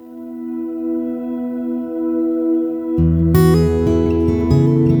Welcome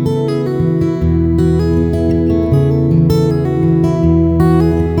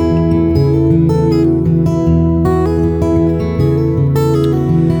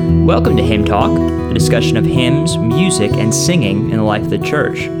to Hymn Talk, a discussion of hymns, music, and singing in the life of the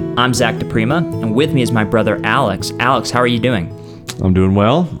church. I'm Zach DePrima, and with me is my brother Alex. Alex, how are you doing? I'm doing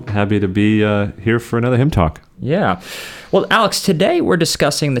well. Happy to be here for another Hymn Talk. Yeah. Well, Alex, today we're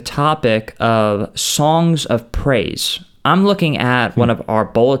discussing the topic of songs of praise. I'm looking at one of our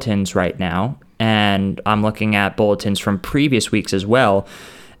bulletins right now, and I'm looking at bulletins from previous weeks as well.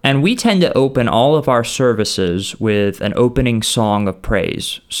 And we tend to open all of our services with an opening song of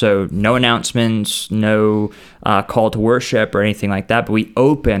praise. So no announcements, no call to worship or anything like that, but we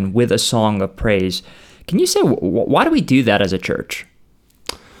open with a song of praise. Can you say, why do we do that as a church?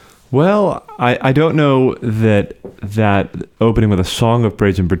 Well, I don't know that opening with a song of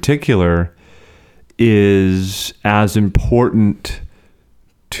praise in particular is as important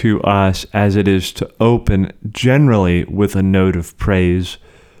to us as it is to open generally with a note of praise,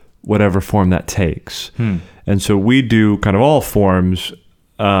 whatever form that takes. And so we do kind of all forms.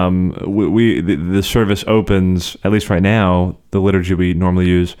 The service opens, at least right now, the liturgy we normally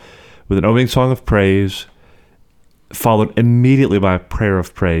use, with an opening song of praise, followed immediately by a prayer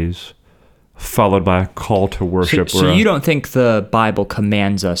of praise, followed by a call to worship. So you don't think the Bible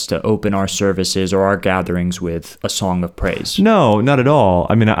commands us to open our services or our gatherings with a song of praise? No, not at all.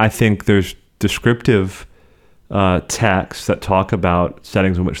 I mean, I think there's descriptive texts that talk about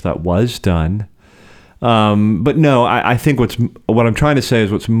settings in which that was done. But no, I think what I'm trying to say is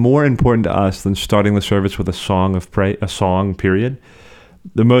what's more important to us than starting the service with a song of praise, a song, period.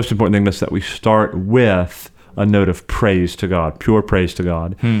 The most important thing is that we start with a note of praise to God, pure praise to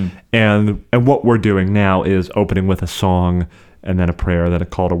God. And what we're doing now is opening with a song and then a prayer, then a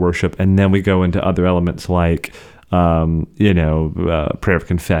call to worship, and then we go into other elements like prayer of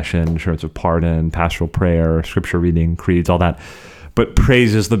confession, assurance of pardon, pastoral prayer, scripture reading, creeds, all that. But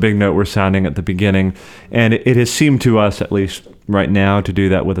praise is the big note we're sounding at the beginning. And it has seemed to us, at least right now, to do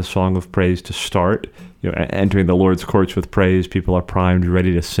that with a song of praise to start. Entering the Lord's courts with praise, people are primed,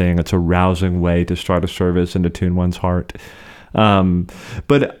 ready to sing. It's a rousing way to start a service and to tune one's heart.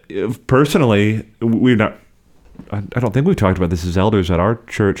 But personally, I don't think we've talked about this as elders at our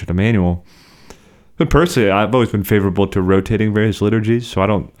church at Emmanuel. But personally, I've always been favorable to rotating various liturgies, so I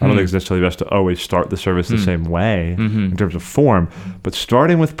don't think it's necessarily best to always start the service the same way in terms of form. But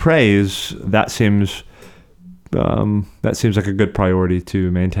starting with praise, that seems like a good priority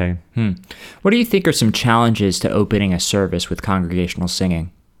to maintain. What do you think are some challenges to opening a service with congregational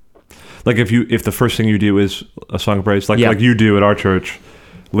singing? Like if the first thing you do is a song of praise, like you do at our church.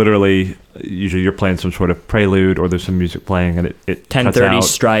 Literally, usually you're playing some sort of prelude or there's some music playing and it 10:30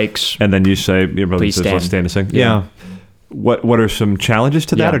 strikes. And then you say, your brother Please says, stand. let's stand and sing. Yeah. What are some challenges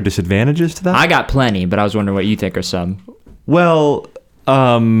to that or disadvantages to that? I got plenty, but I was wondering what you think are some. Well,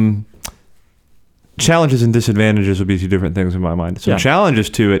 challenges and disadvantages would be two different things in my mind. Some challenges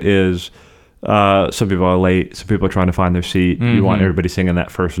to it is some people are late, some people are trying to find their seat. You want everybody singing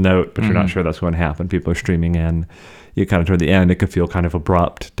that first note, but you're not sure that's going to happen. People are streaming in. You kind of toward the end, it could feel kind of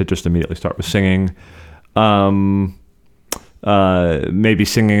abrupt to just immediately start with singing. Maybe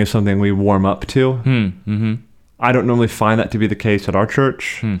singing is something we warm up to. I don't normally find that to be the case at our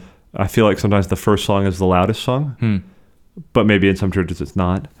church. I feel like sometimes the first song is the loudest song, but maybe in some churches it's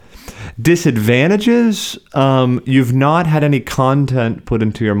not. Disadvantages, you've not had any content put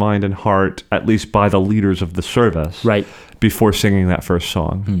into your mind and heart, at least by the leaders of the service, before singing that first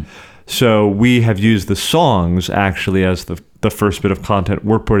song. So we have used the songs actually as the first bit of content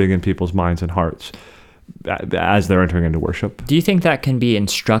we're putting in people's minds and hearts as they're entering into worship. Do you think that can be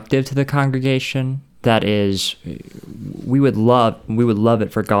instructive to the congregation? That is, we would love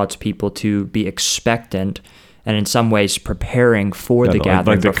it for God's people to be expectant and in some ways preparing for the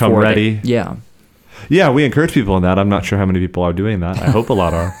gathering. Like to come ready. Yeah, we encourage people in that. I'm not sure how many people are doing that. I hope a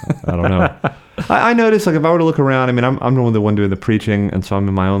lot are. I don't know. I notice, like, if I were to look around, I mean, I'm normally the one doing the preaching, and so I'm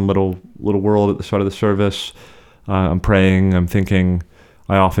in my own little world at the start of the service. I'm praying, I'm thinking.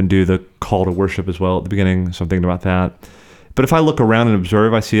 I often do the call to worship as well at the beginning, so I'm thinking about that. But if I look around and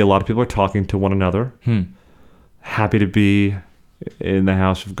observe, I see a lot of people are talking to one another, happy to be in the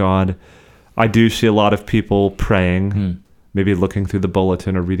house of God. I do see a lot of people praying, maybe looking through the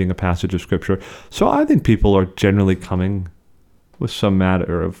bulletin or reading a passage of Scripture. So I think people are generally coming with some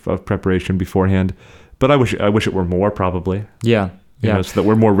matter of preparation beforehand. But I wish it were more, probably. Yeah. So that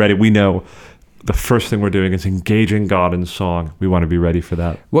we're more ready. We know the first thing we're doing is engaging God in song. We want to be ready for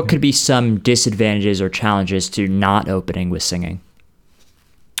that. What could be some disadvantages or challenges to not opening with singing?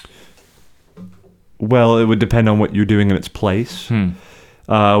 Well, it would depend on what you're doing in its place.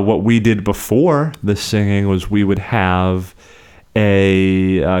 What we did before the singing was we would have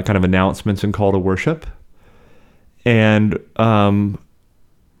a kind of announcements and call to worship. And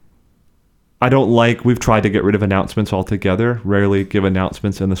we've tried to get rid of announcements altogether, rarely give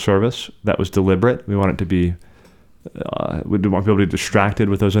announcements in the service. That was deliberate. We want it to be, we didn't want people to be distracted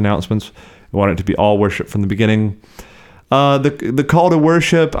with those announcements. We want it to be all worship from the beginning. The call to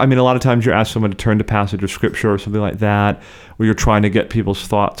worship, I mean, a lot of times you're asked someone to turn to passage of scripture or something like that, or you're trying to get people's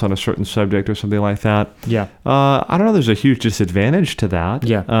thoughts on a certain subject or something like that. Yeah. I don't know, there's a huge disadvantage to that.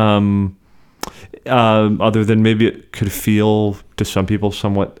 Yeah. Other than maybe it could feel to some people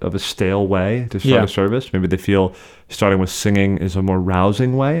somewhat of a stale way to start a service. Maybe they feel starting with singing is a more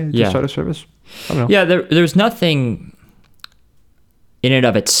rousing way to start a service. I don't know. Yeah, there's nothing in and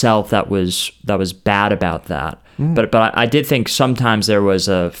of itself that was bad about that. But I did think sometimes there was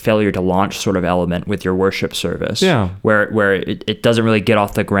a failure to launch sort of element with your worship service. Yeah. Where it doesn't really get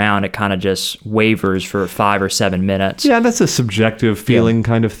off the ground. It kind of just wavers for 5 or 7 minutes. Yeah, that's a subjective feeling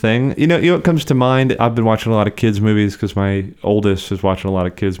kind of thing. You know what comes to mind? I've been watching a lot of kids movies because my oldest is watching a lot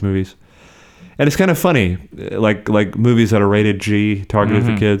of kids movies. And it's kind of funny, like movies that are rated G, targeted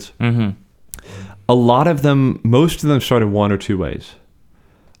for kids. A lot of them, most of them start in one or two ways.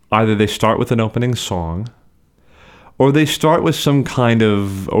 Either they start with an opening song, or they start with some kind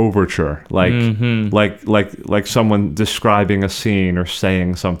of overture, like someone describing a scene or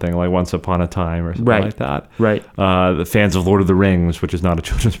saying something like "Once Upon a Time" or something like that. Right. The fans of Lord of the Rings, which is not a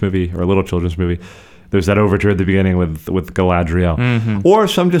children's movie or a little children's movie, there's that overture at the beginning with Galadriel, or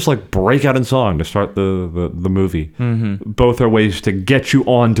some just like break out in song to start the movie. Both are ways to get you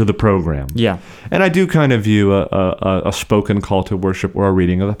onto the program. Yeah. And I do kind of view a spoken call to worship or a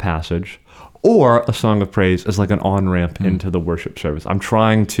reading of a passage or a song of praise as like an on-ramp into the worship service. I'm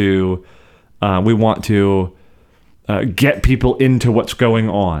trying to, we want to get people into what's going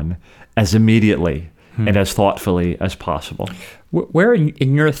on as immediately and as thoughtfully as possible. Where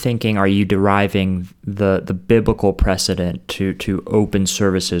in your thinking are you deriving the biblical precedent to open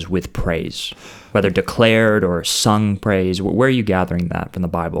services with praise, whether declared or sung praise? Where are you gathering that from the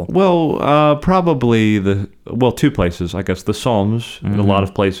Bible? Well, probably two places, I guess. The Psalms, in a lot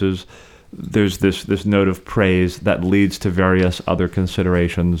of places, there's this note of praise that leads to various other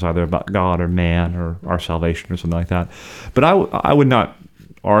considerations, either about God or man or our salvation or something like that. But I would not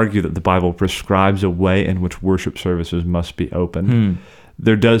argue that the Bible prescribes a way in which worship services must be open.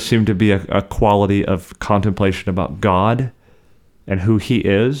 There does seem to be a quality of contemplation about God and who He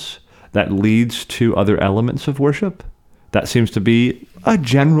is that leads to other elements of worship. That seems to be a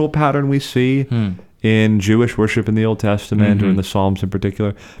general pattern we see in Jewish worship in the Old Testament or in the Psalms in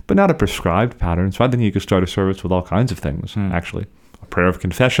particular, but not a prescribed pattern. So I think you could start a service with all kinds of things, actually. A prayer of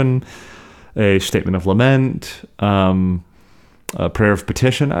confession, a statement of lament, a prayer of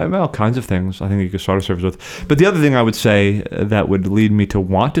petition, all kinds of things I think you could start a service with. But the other thing I would say that would lead me to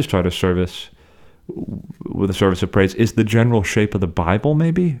want to start a service with a service of praise is the general shape of the Bible,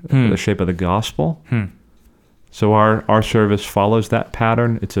 maybe, the shape of the gospel. So our service follows that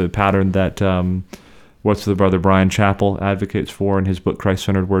pattern. It's a pattern that what's the brother Brian Chappell advocates for in his book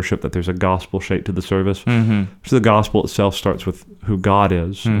Christ-Centered Worship, that there's a gospel shape to the service. So the gospel itself starts with who God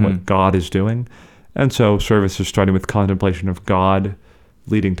is and what God is doing. And so service is starting with contemplation of God,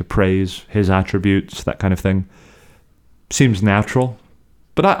 leading to praise, His attributes, that kind of thing. Seems natural,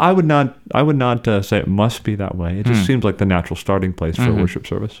 but I would not say it must be that way. It just seems like the natural starting place for a worship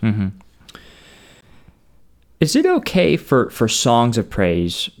service. Is it okay for songs of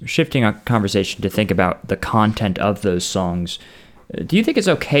praise, shifting our conversation to think about the content of those songs, do you think it's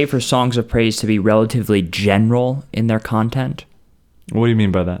okay for songs of praise to be relatively general in their content? What do you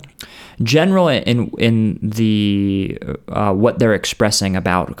mean by that? General in the what they're expressing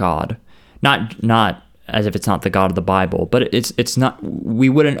about God, not as if it's not the God of the Bible, but it's not. We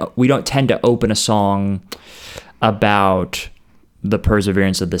don't tend to open a song about the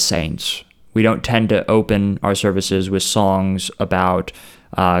perseverance of the saints. We don't tend to open our services with songs about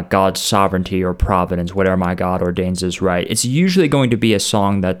God's sovereignty or providence, whatever my God ordains is right. It's usually going to be a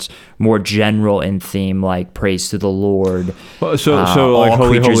song that's more general in theme, like praise to the Lord. Well, so like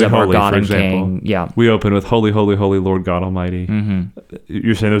Holy, Holy, Holy, God for and example. King. Yeah. We open with Holy, Holy, Holy, Lord God Almighty.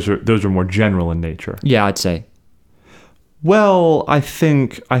 You're saying those are more general in nature. Yeah, I'd say. Well, I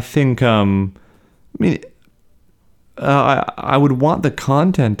would want the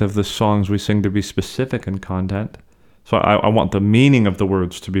content of the songs we sing to be specific in content. So I want the meaning of the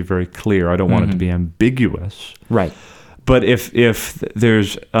words to be very clear. I don't want it to be ambiguous. Right. But if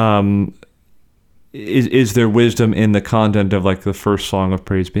there's is there wisdom in the content of like the first song of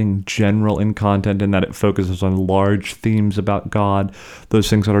praise being general in content, in that it focuses on large themes about God, those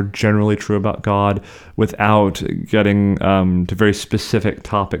things that are generally true about God, without getting to very specific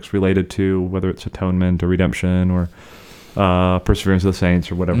topics related to whether it's atonement or redemption or perseverance of the saints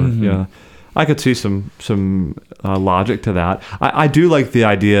or whatever. Yeah, I could see some logic to that. I do like the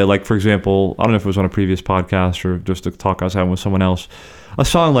idea, like, for example, I don't know if it was on a previous podcast or just a talk I was having with someone else, a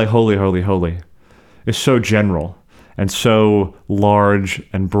song like Holy, Holy, Holy is so general and so large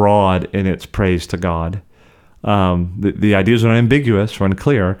and broad in its praise to God. The ideas are not ambiguous or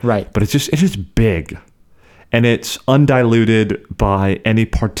unclear, right? But it's just big, and it's undiluted by any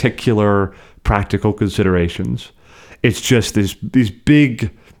particular practical considerations. It's just these big,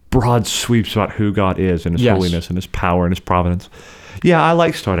 broad sweeps about who God is and His holiness and His power and His providence. Yeah, I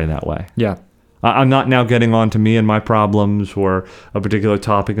like starting that way. Yeah. I'm not now getting on to me and my problems or a particular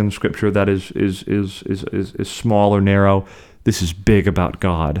topic in Scripture that is small or narrow. This is big about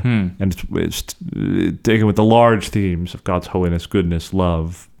God, and it's taken with the large themes of God's holiness, goodness,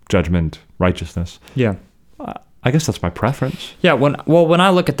 love, judgment, righteousness. Yeah. I guess that's my preference. Yeah, when I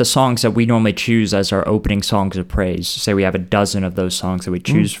look at the songs that we normally choose as our opening songs of praise, say we have a dozen of those songs that we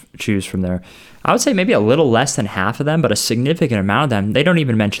choose from there, I would say maybe a little less than half of them, but a significant amount of them, they don't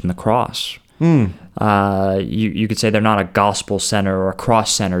even mention the cross. You could say they're not a gospel-centered or a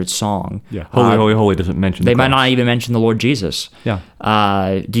cross-centered song. Yeah, Holy, Holy, Holy doesn't mention the cross. They might not even mention the Lord Jesus. Yeah.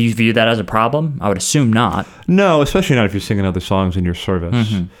 Do you view that as a problem? I would assume not. No, especially not if you're singing other songs in your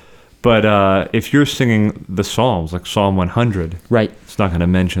service. But if you're singing the Psalms, like Psalm 100, right, it's not going to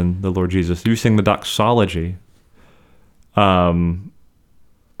mention the Lord Jesus. You sing the doxology. I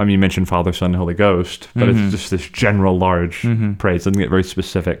mean, you mentioned Father, Son, and Holy Ghost, but it's just this general, large praise. It doesn't get very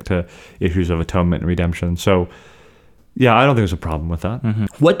specific to issues of atonement and redemption. So, yeah, I don't think there's a problem with that.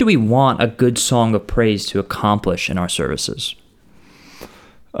 What do we want a good song of praise to accomplish in our services?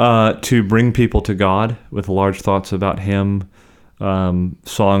 To bring people to God with large thoughts about Him.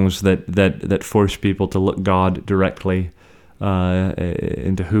 Songs that force people to look God directly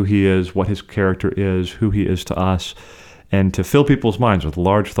into who He is, what His character is, who He is to us, and to fill people's minds with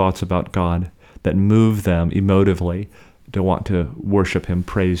large thoughts about God that move them emotively to want to worship Him,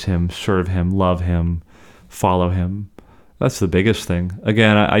 praise Him, serve Him, love Him, follow Him. That's the biggest thing.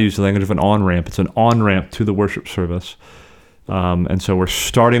 Again, I use the language of an on-ramp. It's an on-ramp to the worship service. And so we're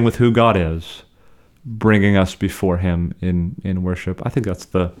starting with who God is, bringing us before Him in worship. I think that's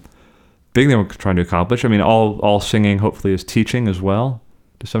the big thing we're trying to accomplish. I mean, all singing hopefully is teaching as well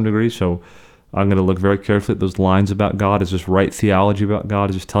to some degree. So I'm going to look very carefully at those lines about God. Is this right theology about God?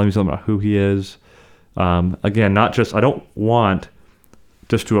 Is this telling me something about who He is? Again, not just, I don't want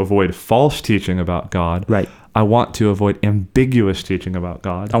just to avoid false teaching about God. Right. I want to avoid ambiguous teaching about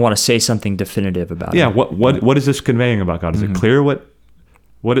God. I want to say something definitive about it. Yeah. What is this conveying about God? Is it clear what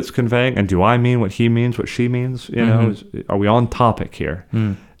it's conveying? And do I mean what he means, what she means? You know, are we on topic here?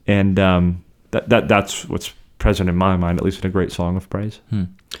 And that's what's present in my mind, at least in a great song of praise.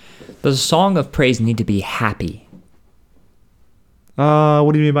 Does a song of praise need to be happy?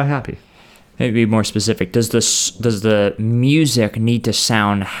 What do you mean by happy? Maybe more specific. Does the music need to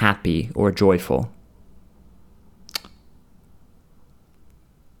sound happy or joyful?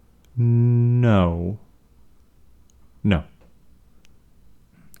 No.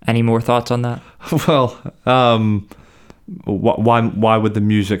 Any more thoughts on that? Well, why would the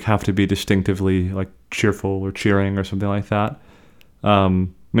music have to be distinctively like cheerful or cheering or something like that? I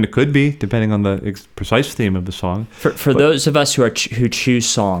mean, it could be depending on the precise theme of the song. For those of us who choose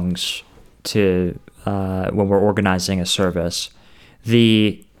songs to when we're organizing a service,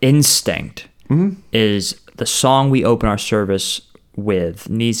 the instinct is the song we open our service with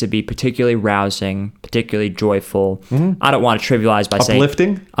needs to be particularly rousing, particularly joyful. I don't want to trivialize by saying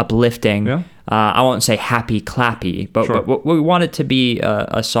uplifting. Yeah. I won't say happy clappy, but we want it to be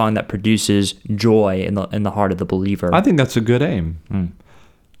a song that produces joy in the heart of the believer. I think that's a good aim.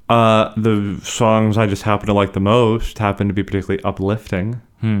 The songs I just happen to like the most happen to be particularly uplifting.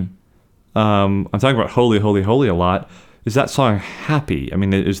 I'm talking about Holy, Holy, Holy a lot. Is that song happy? I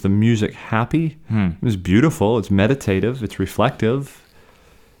mean, is the music happy? It's beautiful. It's meditative. It's reflective.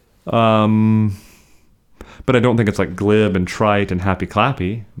 But I don't think it's like glib and trite and happy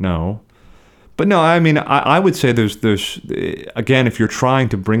clappy. No. But no, I mean, I would say there's again, if you're trying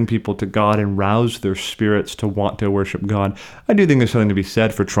to bring people to God and rouse their spirits to want to worship God, I do think there's something to be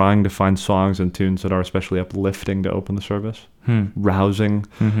said for trying to find songs and tunes that are especially uplifting to open the service, rousing.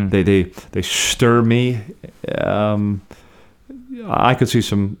 They stir me. I could see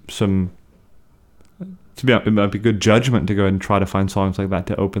it might be good judgment to go ahead and try to find songs like that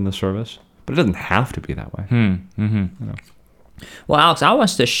to open the service. but it doesn't have to be that way. Well, Alex, I want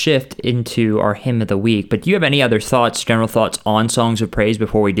us to shift into our hymn of the week, but do you have any other thoughts, general thoughts on songs of praise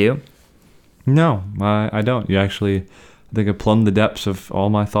before we do? No, I don't. You actually, I think, have plumbed the depths of all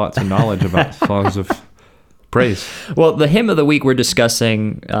my thoughts and knowledge about songs of praise. Well, the hymn of the week we're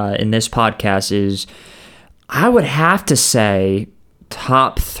discussing in this podcast is, I would have to say,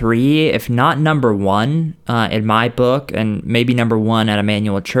 top 3, if not number 1 in my book, and maybe number 1 at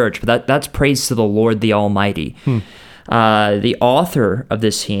Emmanuel Church. But that's Praise to the Lord the Almighty. The author of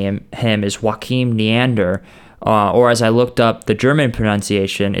this hymn is Joachim Neander, or as I looked up, the German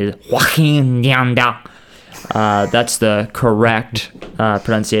pronunciation is Joachim Neander. That's the correct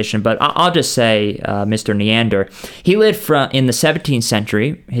pronunciation, but I'll just say Mr. Neander. He lived in the 17th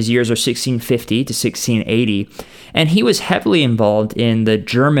century. His years are 1650 to 1680, and he was heavily involved in the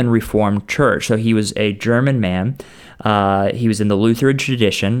German Reformed Church. So he was a German man. He was in the Lutheran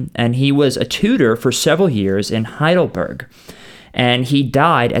tradition, and he was a tutor for several years in Heidelberg. And he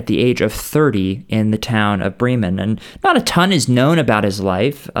died at the age of 30 in the town of Bremen. And not a ton is known about his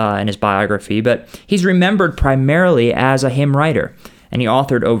life and his biography, but he's remembered primarily as a hymn writer. And he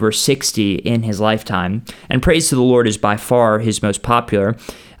authored over 60 in his lifetime. And Praise to the Lord is by far his most popular.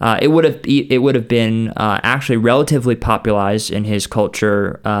 It would have been actually relatively popularized in his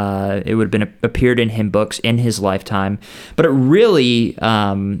culture. It would have been appeared in hymn books in his lifetime, but it really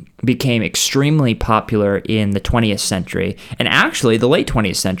became extremely popular in the 20th century, and actually the late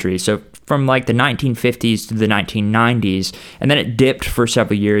 20th century. So from like the 1950s to the 1990s, and then it dipped for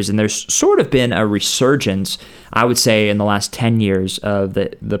several years. And there's sort of been a resurgence, I would say, in the last 10 years of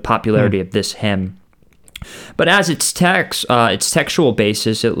the popularity of this hymn. But as its textual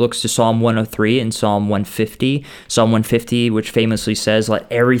basis, it looks to Psalm 103 and Psalm 150. Psalm 150, which famously says, "Let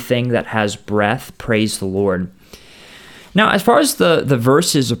everything that has breath praise the Lord." Now, as far as the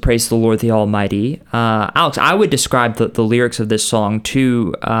verses of Praise the Lord the Almighty, Alex, I would describe the lyrics of this song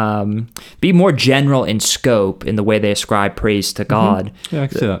to be more general in scope in the way they ascribe praise to God. Yeah, I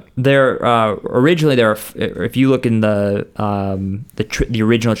can see that. Originally, if you look in the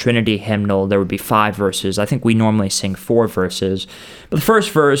original Trinity hymnal, there would be 5 verses. I think we normally sing 4 verses. But the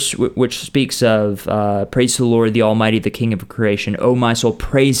first verse, which speaks of praise to the Lord the Almighty, the King of creation, O my soul,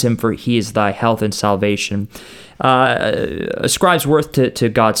 praise him, for he is thy health and salvation. Ascribes worth to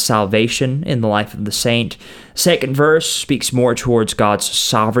God's salvation in the life of the saint. Second verse speaks more towards God's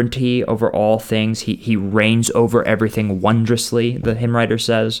sovereignty over all things. He reigns over everything wondrously, the hymn writer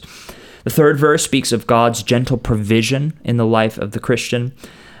says. The third verse speaks of God's gentle provision in the life of the Christian.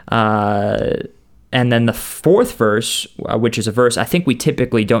 And then the fourth verse, which is a verse I think we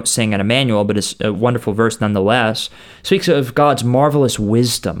typically don't sing at Emmanuel, but it's a wonderful verse nonetheless, speaks of God's marvelous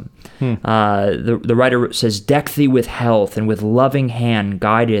wisdom. The writer says, "Deck thee with health, and with loving hand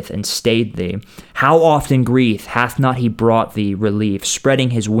guideth and stayed thee. How oft in grief hath not he brought thee relief,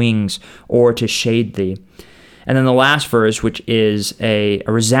 spreading his wings o'er to shade thee." And then the last verse, which is a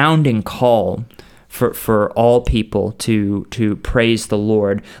resounding call for all people to praise the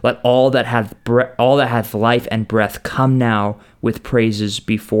Lord. "Let all that hath life and breath come now with praises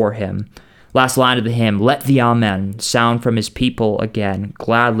before him." Last line of the hymn, "Let the Amen sound from his people again,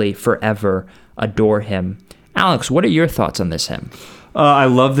 gladly forever adore him." Alex, what are your thoughts on this hymn? I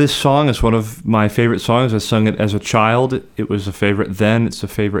love this song. It's one of my favorite songs. I sung it as a child. It was a favorite then. It's a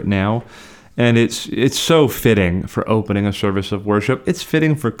favorite now. And it's so fitting for opening a service of worship. It's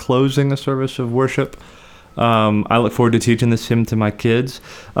fitting for closing a service of worship. I look forward to teaching this hymn to my kids.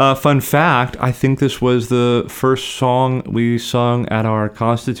 Fun fact, I think this was the first song we sung at our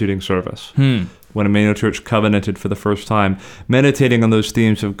constituting service. When Emmanuel Church covenanted for the first time, meditating on those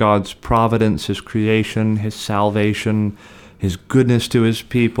themes of God's providence, his creation, his salvation, his goodness to his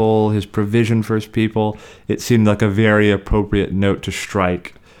people, his provision for his people. It seemed like a very appropriate note to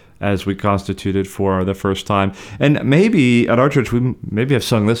strike as we constituted for the first time. And maybe at our church, we maybe have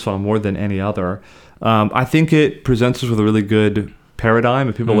sung this song more than any other. I think it presents us with a really good paradigm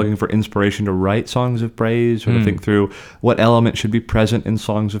of people looking for inspiration to write songs of praise or to think through what element should be present in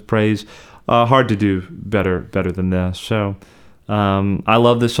songs of praise. Hard to do better than this. So I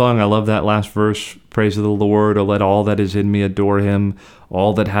love this song. I love that last verse, "Praise of the Lord, O let all that is in me adore him.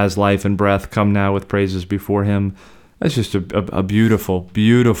 All that has life and breath come now with praises before him." That's just a beautiful,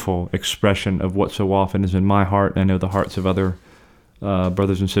 beautiful expression of what so often is in my heart, and I know the hearts of other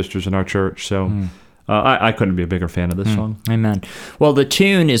brothers and sisters in our church. So I couldn't be a bigger fan of this song. Amen. Well, the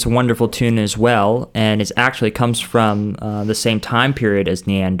tune is a wonderful tune as well, and it actually comes from the same time period as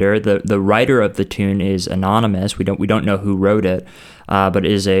Neander. The writer of the tune is anonymous. We don't know who wrote it, but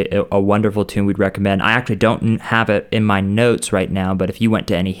it is a wonderful tune we'd recommend. I actually don't have it in my notes right now, but if you went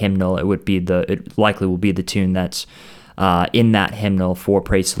to any hymnal, it likely will be the tune that's in that hymnal for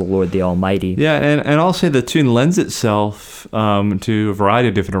Praise to the Lord the Almighty. Yeah, and I'll say the tune lends itself to a variety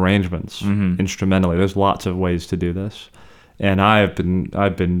of different arrangements instrumentally. There's lots of ways to do this, and I've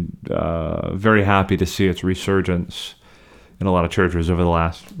been very happy to see its resurgence in a lot of churches over the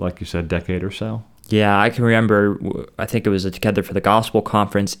last, like you said, decade or so. Yeah, I can remember, I think it was a Together for the Gospel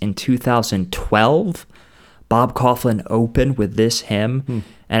conference in 2012. Bob Coughlin opened with this hymn.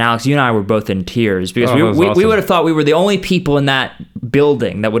 And Alex, you and I were both in tears because we awesome. would have thought we were the only people in that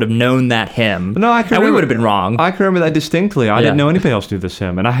building that would have known that hymn. No, and we would have been wrong. I can remember that distinctly. I didn't know anybody else knew this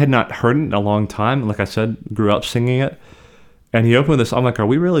hymn, and I had not heard it in a long time. Like I said, grew up singing it. And he opened with this. I'm like, are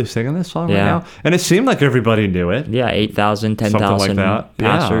we really singing this song right now? And it seemed like everybody knew it. Yeah, 8,000, 10,000 like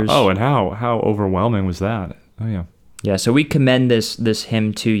pastors. Yeah. Oh, and how overwhelming was that? Oh, yeah. Yeah, so we commend this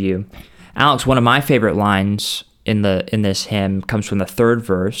hymn to you. Alex, one of my favorite lines in this hymn comes from the third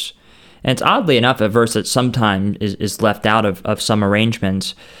verse. And it's oddly enough a verse that sometimes is left out of some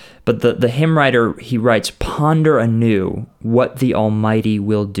arrangements. But the hymn writer, he writes, "Ponder anew what the Almighty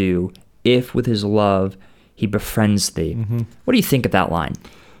will do if with his love he befriends thee." What do you think of that line?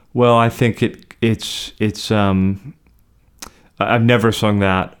 Well, I think it's I've never sung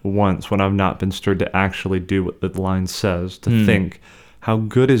that once when I've not been stirred to actually do what the line says, to think, how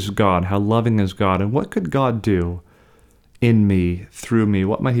good is God, how loving is God, and what could God do in me, through me?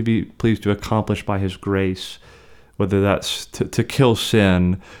 What might he be pleased to accomplish by his grace, whether that's to kill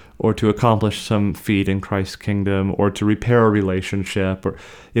sin, or to accomplish some feat in Christ's kingdom, or to repair a relationship, or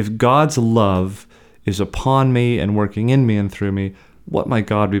if God's love is upon me and working in me and through me, what might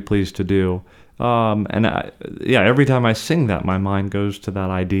God be pleased to do? Every time I sing that, my mind goes to that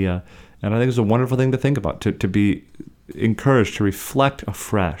idea, and I think it's a wonderful thing to think about, to be encouraged to reflect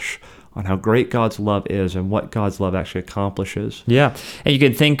afresh on how great God's love is and what God's love actually accomplishes. Yeah, and you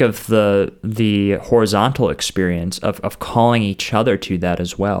can think of the horizontal experience of calling each other to that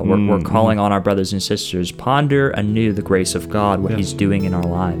as well. We're calling on our brothers and sisters, ponder anew the grace of God, what he's doing in our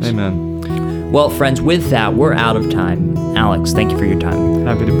lives. Amen. Well, friends, with that, we're out of time. Alex, thank you for your time.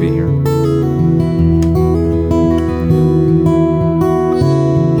 Happy to be here.